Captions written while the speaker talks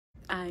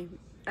I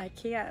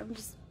can't, I'm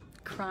just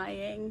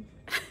crying.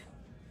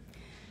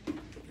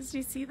 Because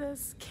you see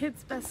this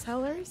kids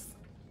bestsellers,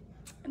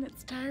 and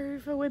it's Diary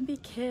of a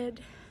Wimpy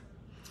Kid,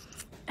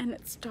 and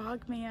it's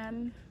Dog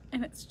Man,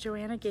 and it's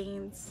Joanna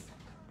Gaines,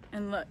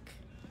 and look,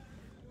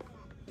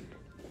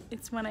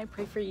 it's When I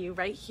Pray for You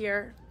right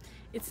here.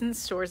 It's in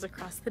stores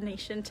across the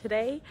nation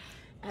today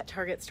at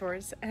Target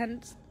stores,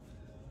 and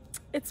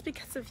it's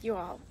because of you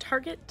all.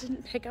 Target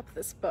didn't pick up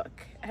this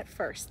book at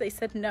first. They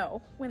said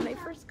no when they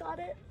first got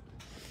it.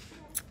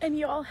 And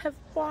you all have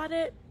bought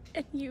it,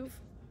 and you've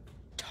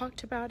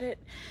talked about it,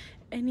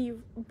 and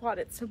you've bought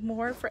it some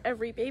more for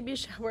every baby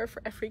shower,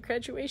 for every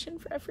graduation,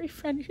 for every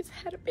friend who's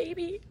had a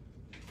baby.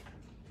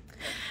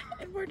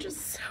 And we're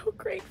just so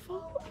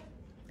grateful.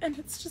 And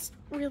it's just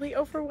really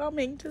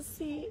overwhelming to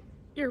see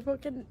your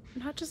book, and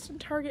not just in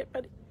Target,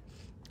 but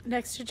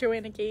next to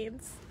Joanna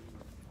Gaines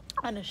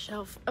on a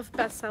shelf of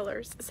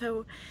bestsellers.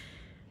 So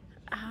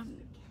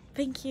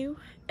thank you.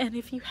 And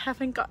if you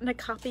haven't gotten a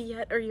copy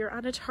yet, or you're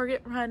on a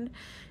Target run,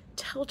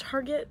 tell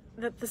Target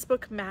that this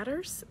book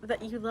matters,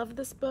 that you love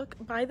this book.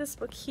 Buy this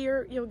book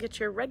here. You'll get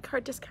your red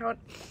card discount.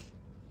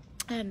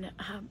 And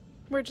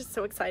we're just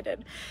so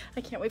excited.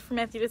 I can't wait for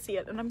Matthew to see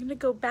it. And I'm gonna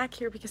go back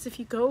here, because if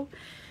you go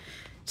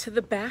to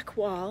the back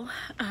wall,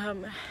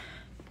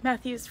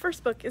 Matthew's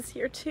first book is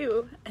here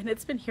too, and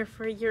it's been here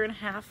for 1.5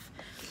 years.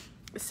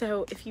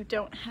 So if you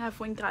don't have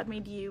When God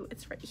Made You,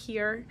 it's right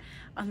here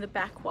on the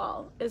back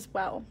wall as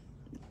well.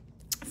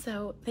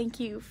 So thank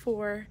you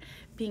for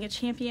being a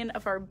champion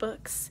of our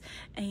books,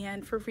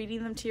 and for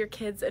reading them to your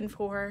kids, and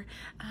for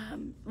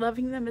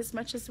loving them as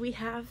much as we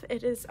have.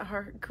 It is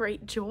our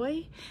great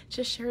joy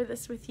to share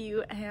this with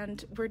you,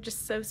 and we're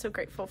just so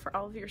grateful for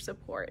all of your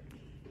support.